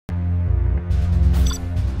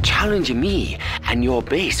challenge me, and your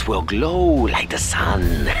base will glow like the sun.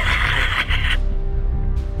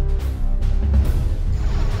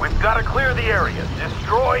 We've got to clear the area.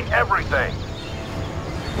 Destroy everything.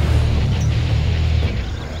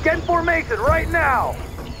 Get in formation right now.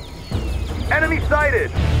 Enemy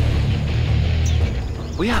sighted.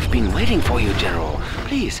 We have been waiting for you, General.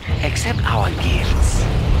 Please accept our gifts.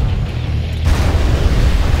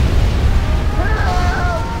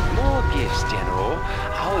 More gifts, General.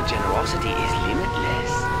 Our generosity is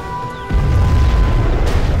limitless.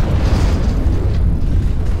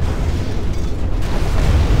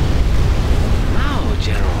 Now,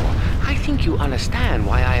 General, I think you understand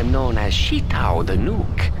why I am known as Shitao the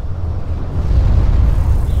Nuke.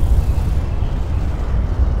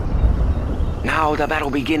 Now the battle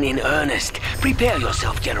begin in earnest. Prepare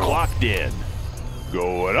yourself, General. Locked in.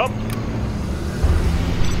 Going up.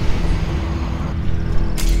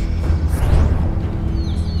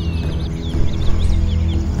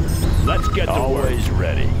 Let's get to work. Always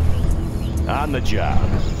ready. On the job.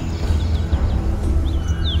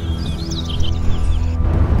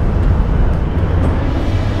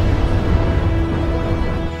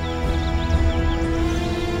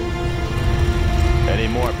 Any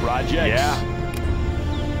more projects? Yeah.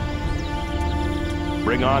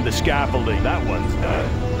 Bring on the scaffolding. That one's done.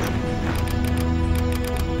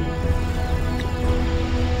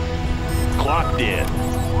 Clocked in.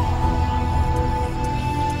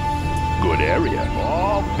 Good area.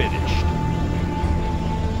 All finished.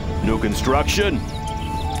 New construction.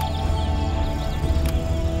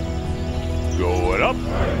 Going up.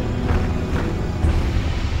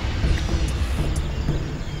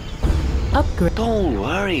 Upgrade. Don't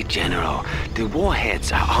worry, General. The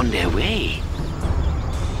warheads are on their way.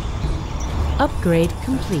 Upgrade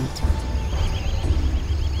complete.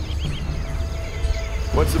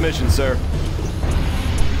 What's the mission, sir?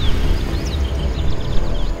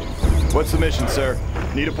 What's the mission, sir?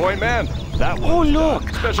 Need a point man? That one. Oh, look!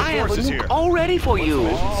 Special I have a forces nuke here. all ready for you.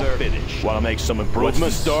 What's the mission, sir? Finish. Want to make some improvements?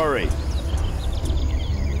 What's the story?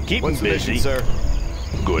 Keep them busy, mission,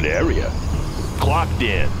 sir? Good area. Clocked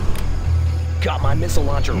in. Got my missile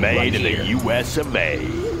launcher Made right in here. the U.S. of A.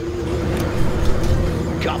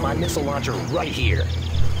 Got my missile launcher right here.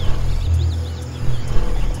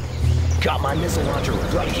 Got my missile launcher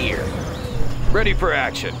right here. Ready for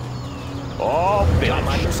action. All Got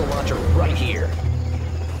my finished. missile launcher right here.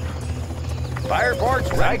 Fire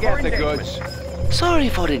ports ready for engagement. Sorry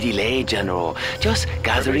for the delay, General. Just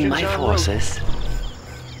gathering my forces.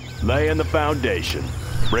 Laying the foundation.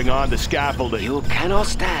 Bring on the scaffolding. You cannot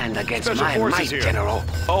stand against Special my forces might, here. General.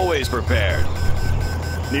 Always prepared.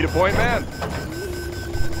 Need a point man?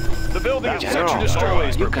 The building is General, search and destroy.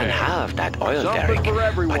 you can have that oil Something derrick, for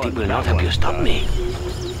everyone. but it will not That help you one's stop done. me.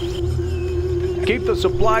 Keep the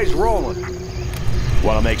supplies rolling.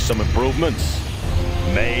 Want to make some improvements?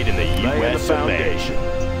 Made in the U.S. of A.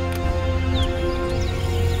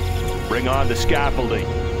 Bring on the scaffolding.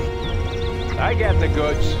 I got the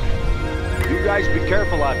goods. You guys be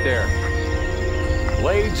careful out there.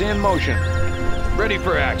 Blades in motion. Ready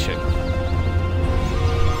for action.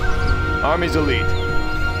 Army's elite.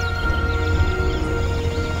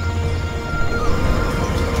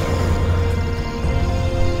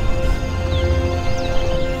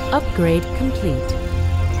 Upgrade complete.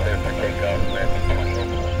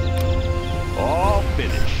 All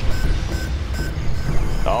finished.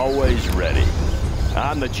 Always ready.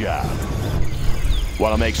 On the job.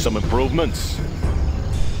 Want to make some improvements?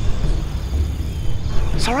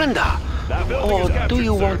 Surrender! That building is Or captured, do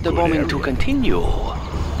you sir. want the Good bombing to area. continue?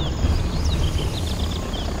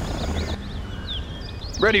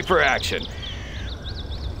 Ready for action.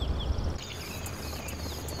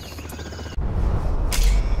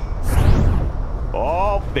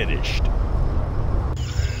 All finished.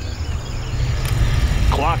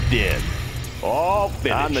 Clocked in. All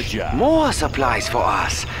finished. On the job. More supplies for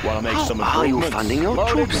us. Wanna make How some are you improvements? funding your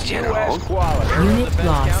Loaded troops, with General? US quality. Unit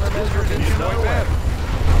lost.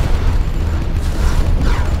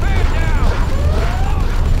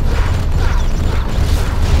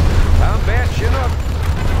 Combat Chinook.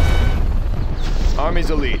 Army's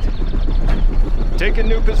elite. Taking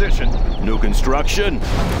new position. New construction.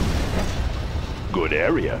 Good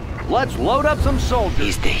area. Let's load up some soldiers.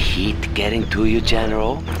 Is the heat getting to you,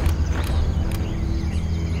 General?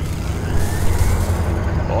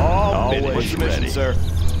 All finished. Ready, sir.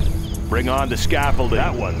 Bring on the scaffolding.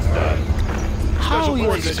 That one's done. How Special you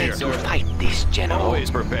forces expect here. to fight this, General?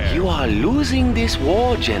 Always prepared. You are losing this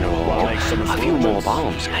war, General. Wanna make some A few more improvements?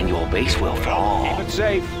 bombs and your base will fall. Keep it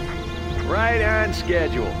safe. Right on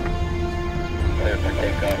schedule.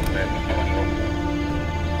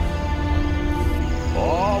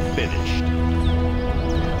 finished.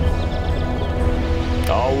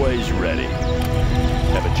 Always ready.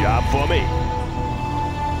 Have a job for me?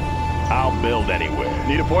 I'll build anywhere.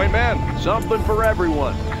 Need a point man? Something for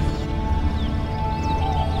everyone.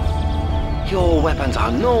 Your weapons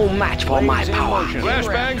are no match for my Blades in power. motion.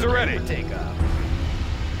 Flashbangs are ready.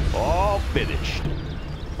 All finished.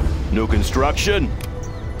 New construction?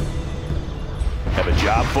 Have a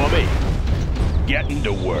job for me? Getting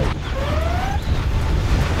to work.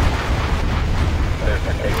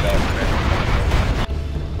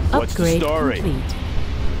 What's the Upgrade story? complete.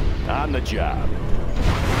 On the job.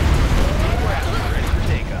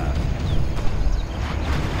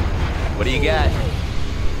 What do you got?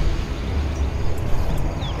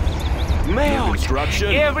 Melt!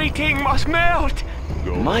 construction? Everything must melt!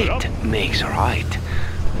 Go Might up. makes right.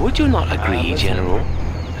 Would you not agree, General?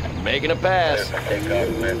 Making a pass.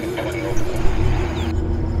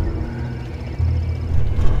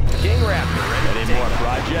 King Raptor, ready to Any take more off.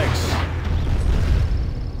 projects?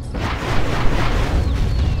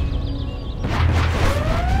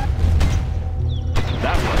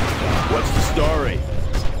 That one's done. What's the story?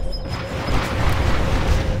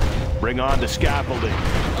 Bring on the scaffolding.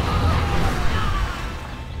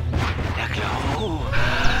 The glow!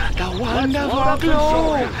 The wonderful load up the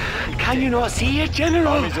glow! soldiers. Can you not see it, General?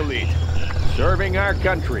 Army's elite. Serving our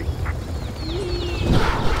country.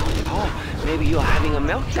 Oh, maybe you're having a Down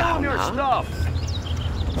meltdown, your huh? stuff.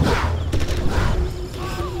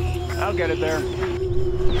 I'll get it there.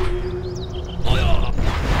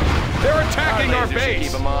 They're attacking our lasers should base.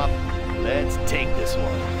 Keep them off. Let's take this one.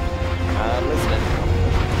 I'm listening.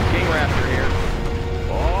 King Raptor here.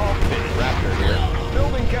 All finished. Raptor here.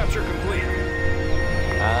 Building capture complete.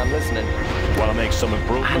 I'm listening. Want to make some And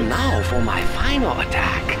improvements? now for my final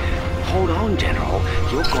attack. Hold on, General.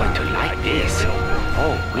 You're going to like this.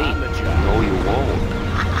 Oh, wait. No, you won't.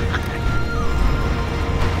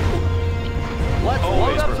 Let's load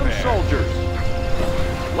Always up some prepared. soldiers.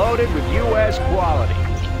 Loaded with U.S. quality.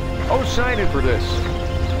 Oh, sign in for this.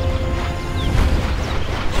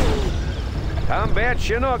 Combat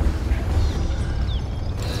Chinook.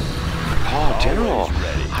 Oh, General, Always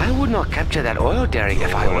ready. I would not capture that oil derrick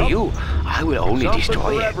if I were you. I will only Something destroy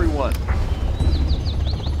for it. everyone.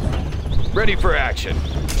 Ready for action.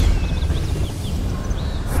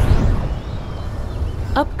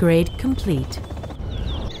 Upgrade complete.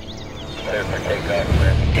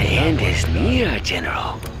 The end is near,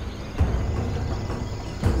 General.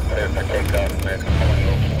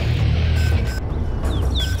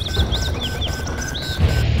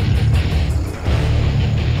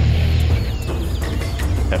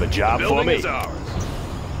 Have a job for Building me? is ours.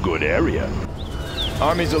 Good area.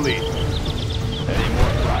 Army's elite. Any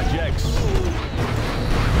more projects?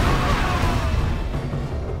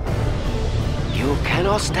 You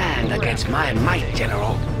cannot stand against my might,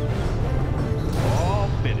 General. All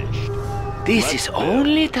finished. This Let's is build.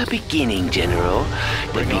 only the beginning, General.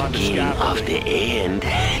 The Bring on the beginning of scaffolding. the end.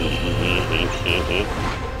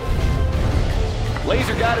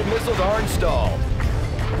 Laser-guided missiles are installed.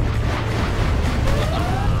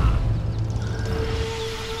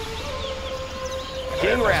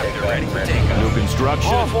 King Raptor ready for takeoff. New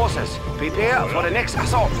construction? All forces, prepare for the next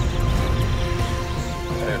assault.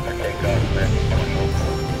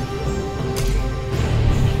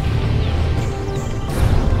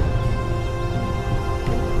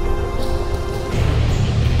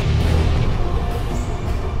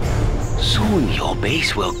 Soon your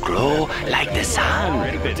base will glow like the sun.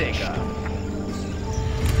 Ready for takeoff.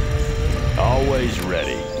 Always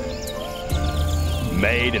ready.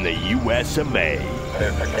 Made in the U.S. of A.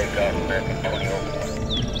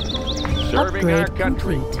 Serving our Upgrade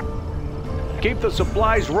country. complete. Keep the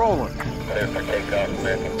supplies rolling.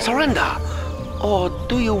 Surrender. Or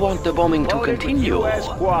do you want the bombing to Loaded with continue? U.S.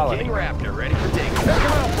 quality. King Raptor ready for takeoff. Pick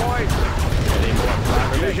 'em up, boys. Any more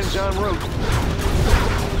Provisions projects? en route.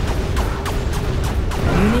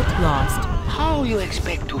 Unit lost. How you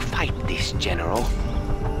expect to fight this, General?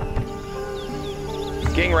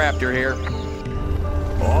 King Raptor here.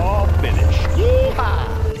 All finished.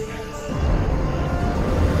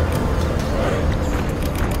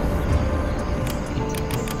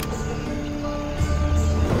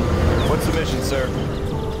 What's the mission, sir?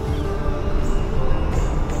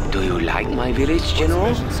 Do you like my village, General?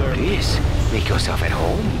 mission, sir? Please, make yourself at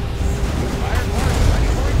home.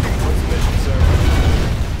 What's the mission, sir?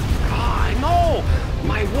 Ah, no!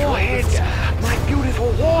 My warheads! My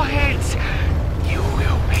beautiful warheads! You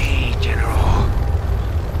will pay, General.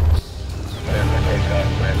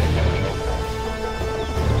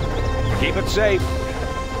 Keep it safe.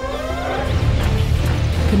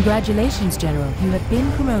 Congratulations, General. You have been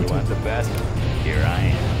promoted. Want the best? Here I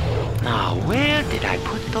am. Now, where did I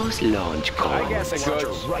put those launch I got codes? the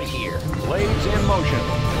goods. Right here. Blades in motion.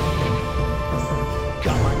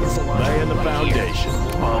 Laying the foundation.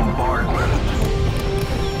 Bombardment.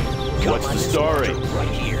 What's the story? Right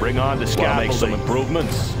here. Bring on the scaffolding. Make some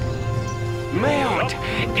improvements. Melt!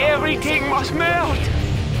 Everything must melt!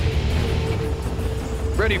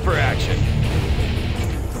 Ready for action.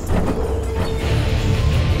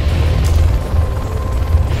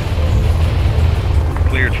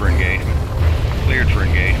 Cleared for engagement. Cleared for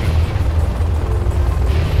engagement.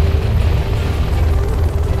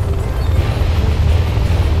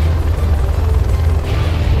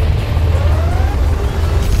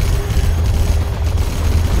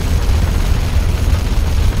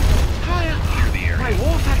 My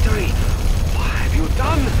war factory! What have you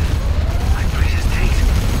done? My precious tanks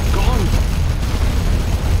gone.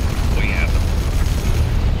 We have them.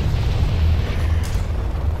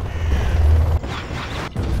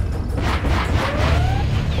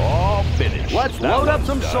 All finished. Let's That load up one's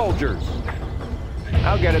some done. soldiers.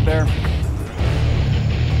 I'll get it there.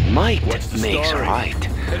 Might What's the makes story? right.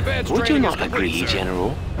 Advanced Would you training not is complete, agree, sir.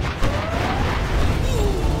 General?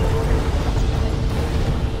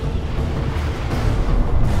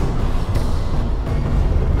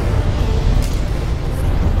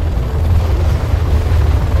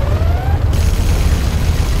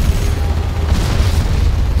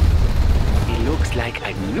 It looks like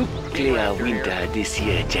a nuclear winter this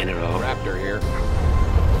year, General. Raptor here.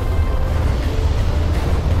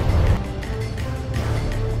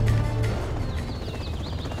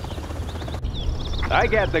 I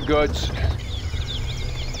got the goods.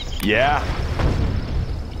 Yeah.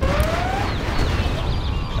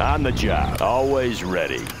 On the job. Always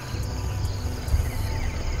ready.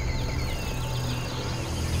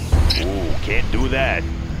 Ooh, can't do that.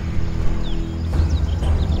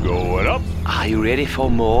 Going up. Are you ready for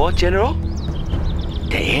more, General?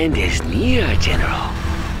 The end is near, General.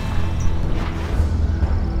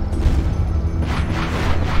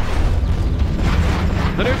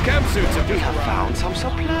 The new chem suits have We just have arrived. found some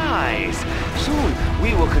supplies. Soon,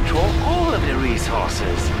 we will control all of the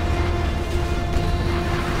resources.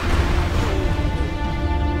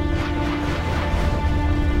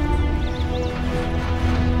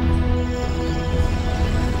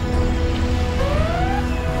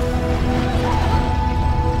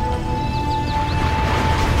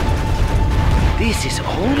 This is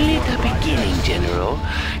only the beginning, General.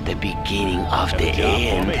 The beginning of the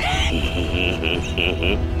job for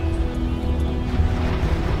end.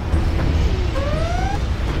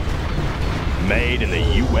 Made in the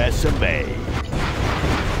U.S. of A.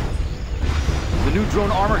 The new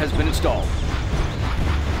drone armor has been installed.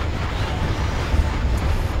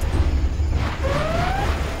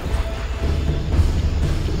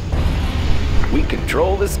 We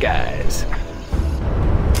control the skies.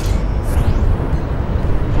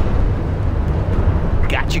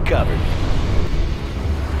 Got you covered.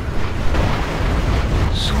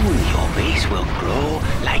 Soon your base will grow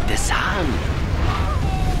like the sun.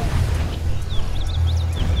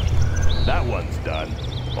 That one's done.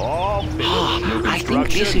 All finished. New I think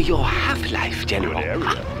this construction. is your half-life, Good General.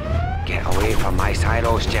 area. Get away from my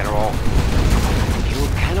silos, General. You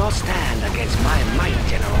cannot stand against my might,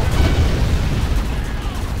 General.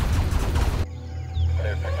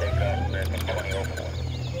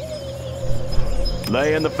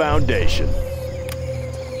 Laying the foundation.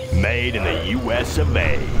 Made in the U.S. of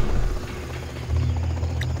A.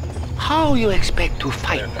 How you expect to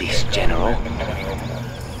fight this, General?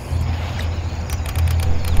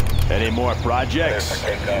 Any more projects?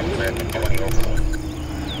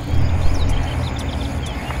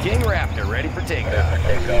 King Raptor ready for takeoff.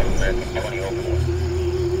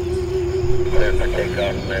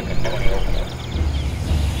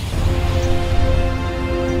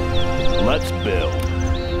 Let's build.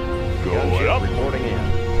 Going up. Reporting in.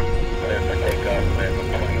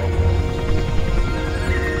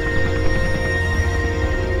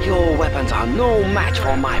 Your weapons are no match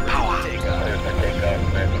for my power.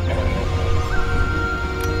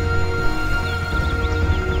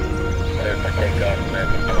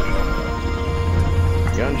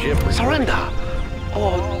 Gunship. Surrender!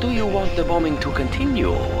 Or do you want the bombing to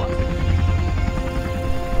continue?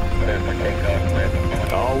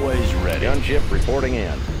 Always ready. Gunship reporting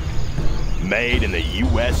in. Made in the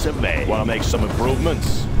U.S. of A. Want to make some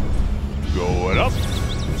improvements? Going up.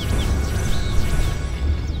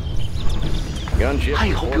 Gunship. I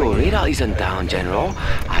hope your radar isn't down, General.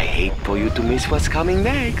 I hate for you to miss what's coming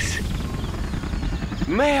next.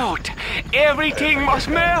 Melt! Everything must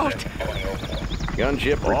melt!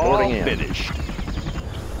 Gunship reporting in. Finished.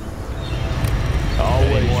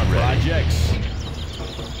 Always more projects.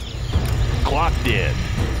 Clocked in.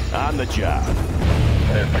 On the job.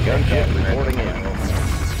 Gunship reporting in.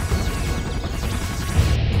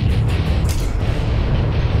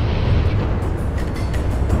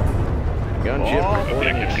 Gunship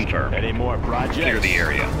reporting Objective in. confirmed. Any more projects? Clear the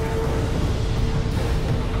area.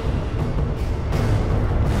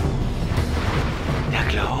 The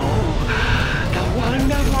glow. The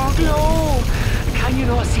wonderful glow. Can you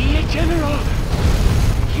not see it, General?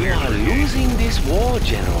 You are losing this war,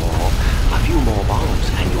 General. A few more bombs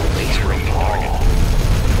and your base will fall.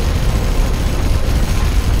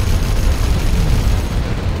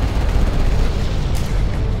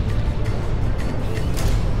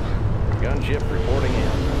 Gunship reporting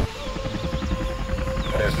in.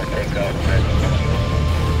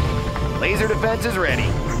 Laser defense is ready.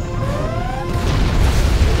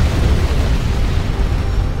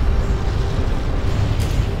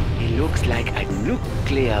 It looks like a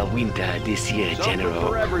nuclear winter this year, Something General.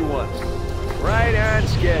 for everyone. Right on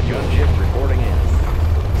schedule. Gunship reporting in.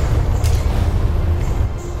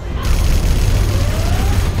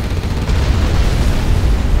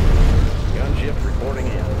 Gunship reporting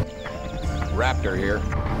in. Raptor here.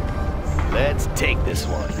 Let's take this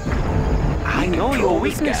one. I know your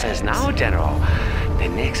weaknesses now, General. The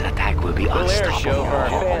next attack will be Little air unstoppable. show for our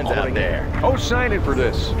fans out there. Oh, sign in for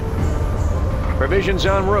this. Provisions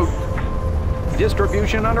en route.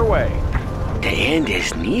 Distribution underway. The end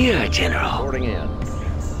is near, General. Reporting in.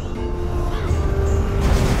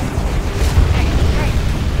 Hey,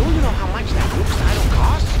 don't you know how much that nuke silo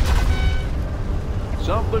costs?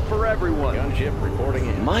 Something for everyone. Gunship reporting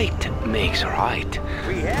in. Might makes right.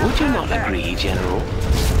 Would you not agree, General?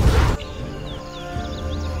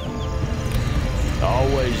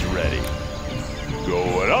 Always ready.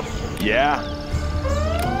 Going up. Yeah.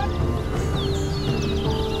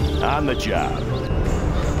 On the job.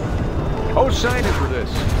 Oh, sign in for this.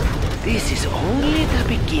 This is only the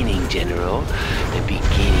beginning, General. The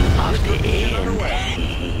beginning of the end.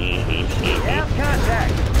 Have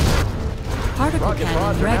contact. Particle Rocket cannon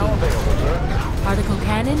pods are now ready. available, sir. Particle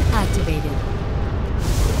cannon activated.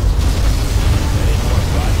 Any more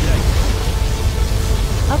projects?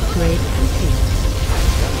 Upgrade complete.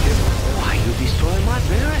 Why you destroy my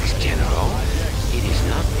barracks, General? It is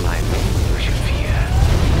not my men you should fear.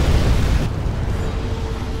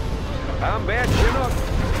 Combat Chinook.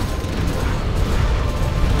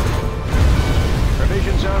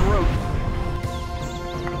 Provisions en route.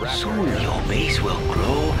 Soon your base will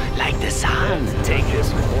grow like the sun. Take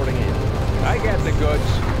this reporting in. I got the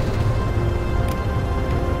goods.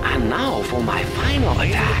 And now for my final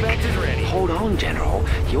attack. defense is ready. Hold on, General.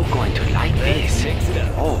 You're going to like this. mix it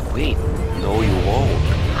up. Oh, wait. No, you won't.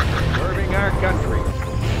 Serving our country.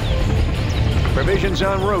 Provisions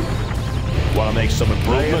en route. Want to make some Laying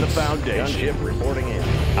the improvements? foundation. Gunship reporting in.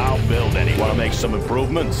 I'll build any. Want to make some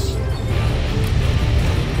improvements?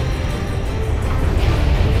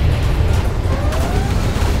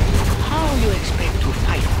 How you expect to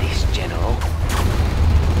fight this, General?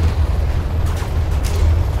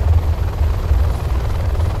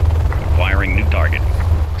 Acquiring new target.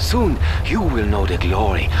 Soon you will know the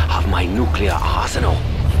glory of my nuclear arsenal.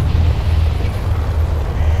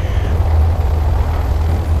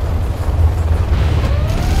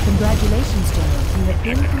 Congratulations, General. You have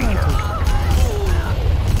been promoted.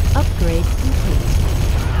 Upgrade complete.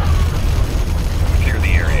 Clear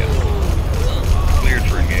the area. Cleared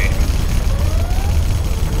for engagement.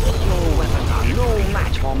 Your weapons are no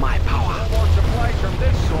match for my power. More supplies from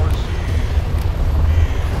this source.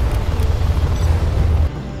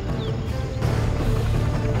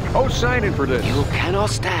 Oh, sign in for this. You cannot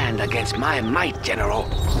stand against my might, General.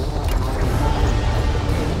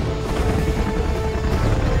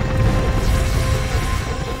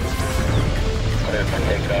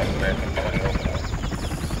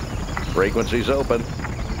 Frequency's open.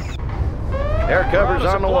 Air cover's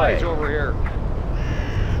on the way. Supplies over here.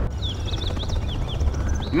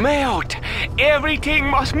 Melt! Everything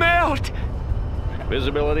must melt!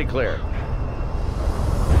 Visibility clear.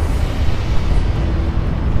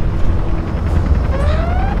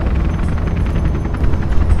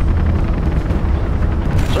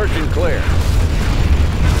 Search and clear.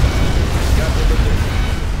 Got the position.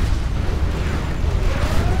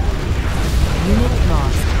 Unit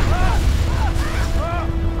lost.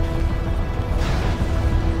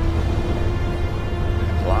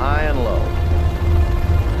 Flying low.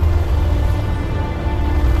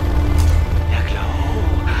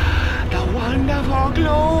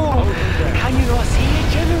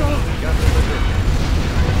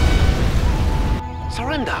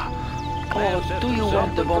 surrender? Or do you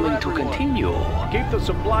want the bombing to continue? Keep the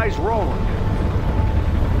supplies rolling.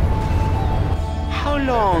 How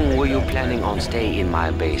long were you planning on staying in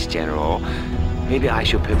my base, General? Maybe I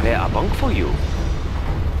should prepare a bunk for you.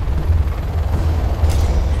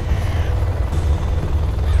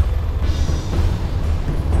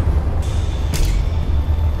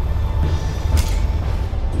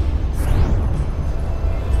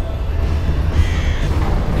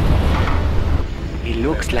 It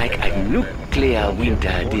looks like a nuclear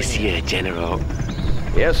winter this year, General.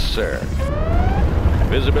 Yes, sir.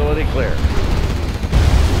 Visibility clear.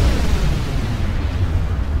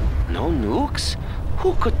 No nukes?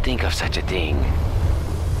 Who could think of such a thing?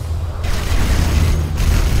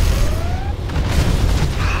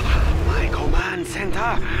 My command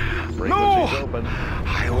center! No! Frequencies open.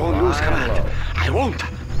 I won't lose command. I won't!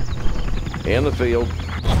 In the field.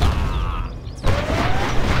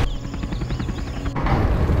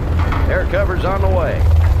 Air cover's on the way.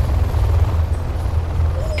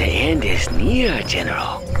 The end is near,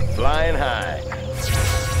 General. Flying high.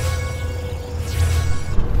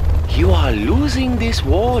 You are losing this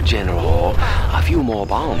war, General. A few more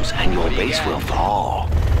bombs and your base will fall.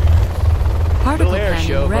 Particle Little air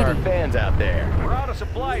show cannon for our ready. fans out there. We're out of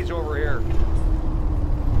supplies over here.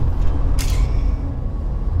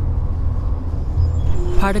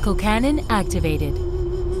 Particle cannon activated.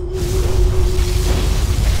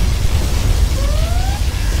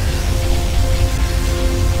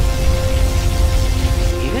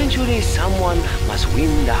 Eventually, someone must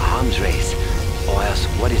win the arms race. Or else,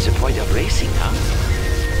 what is the point of racing, huh?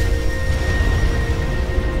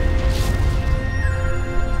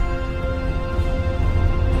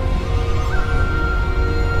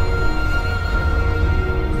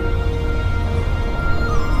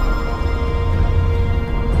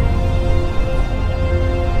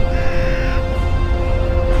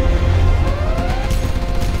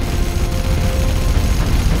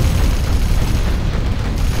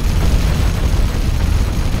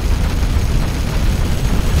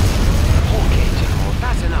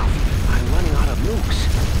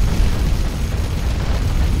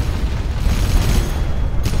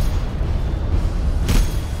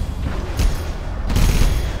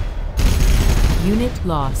 Unit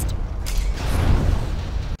lost.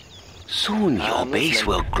 Soon your I'm base listening.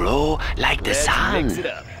 will glow like the Let's sun. mix it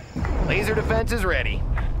up. Laser defense is ready.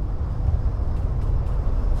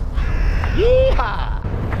 Yeehaw!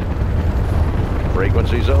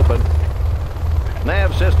 Frequencies open.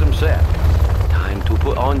 Nav system set. Time to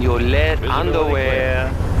put on your lead Visibility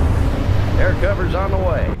underwear. Air cover's on the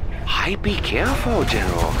way. I be careful,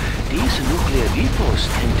 General. These nuclear depots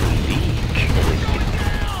tend to leak.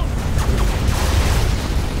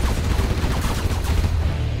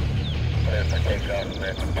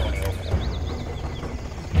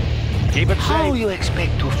 Keep it How safe. you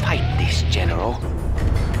expect to fight this, General?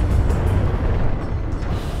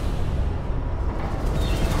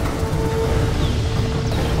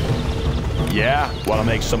 Yeah, want to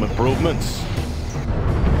make some improvements?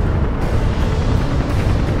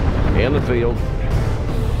 In the field.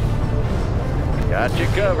 Got you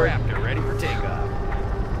covered. Raptor ready for takeoff.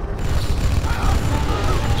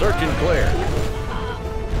 Search and clear.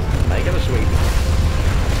 Making a sweep.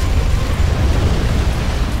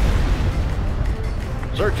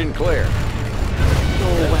 Search and clear.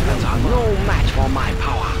 Your weapons are no match for my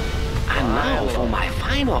power. And now for my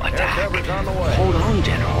final attack. cover's on the way. Hold on,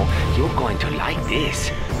 General. You're going to like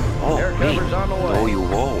this. Oh, Air wait. cover's on the way. No, you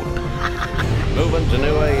won't. Moving to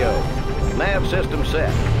new AO. Nav system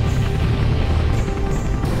set.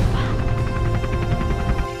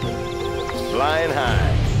 Flying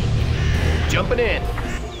high. Jumping in.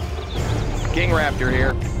 King Raptor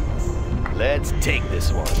here. Let's take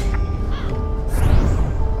this one.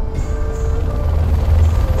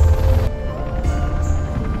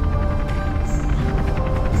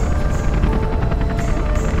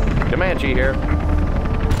 Comanche here.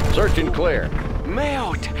 Search and clear.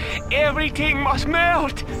 Melt! Everything must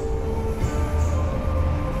melt!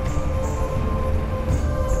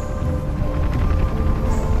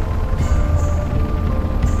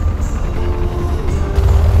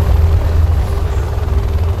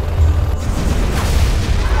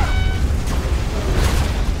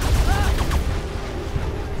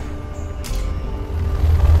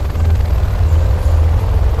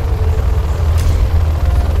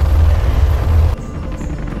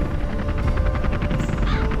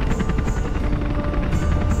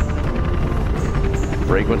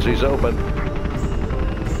 Frequencies open.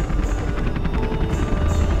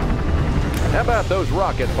 How about those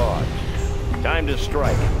rocket pods? Time to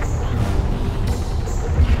strike.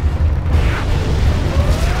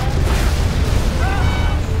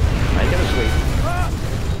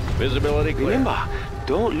 Visibility clear. Remember,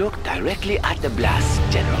 don't look directly at the blast,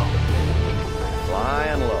 General.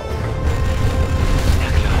 Flying low.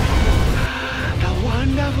 The glow. The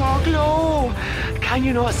wonderful glow. Can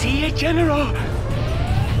you not see it, General?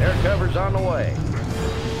 Air cover's on the way.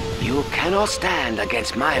 You cannot stand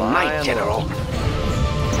against my Flying might, General. low.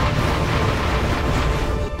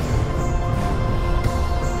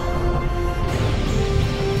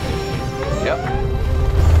 Yep.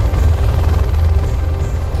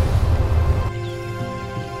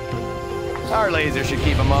 Our laser should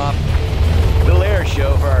keep them off. Little air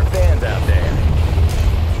show for our fans out there.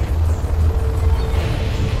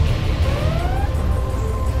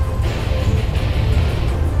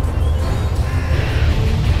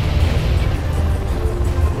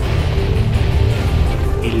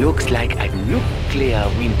 It looks like a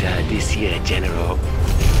nuclear winter this year, General.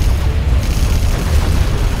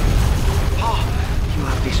 Oh, you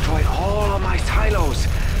have destroyed all of my silos.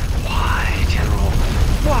 Why, General?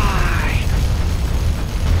 Why?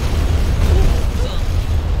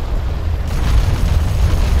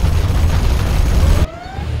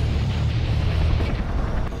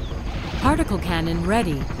 Particle cannon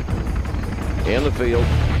ready. In the field.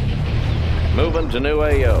 Moving to new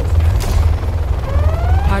AO.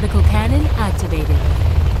 Particle cannon activated.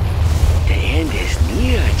 The end is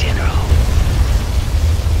near, General.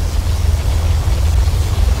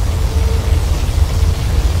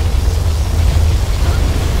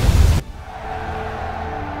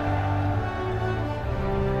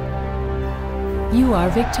 You are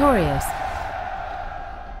victorious.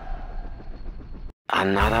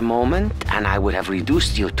 Another moment, and I would have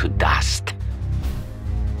reduced you to dust.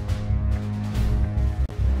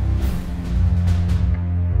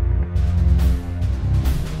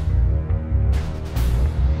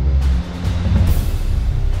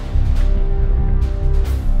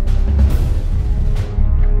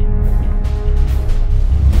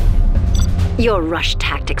 Your rush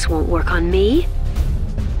tactics won't work on me.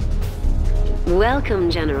 Welcome,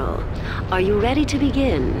 General. Are you ready to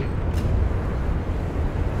begin?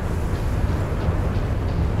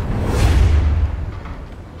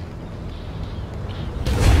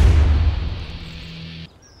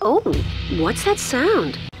 Oh, what's that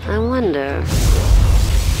sound? I wonder.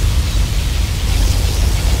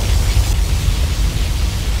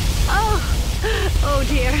 Oh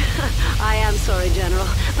dear. I am sorry, General,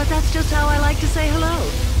 but that's just how I like to say hello.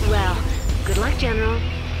 Well, good luck, General.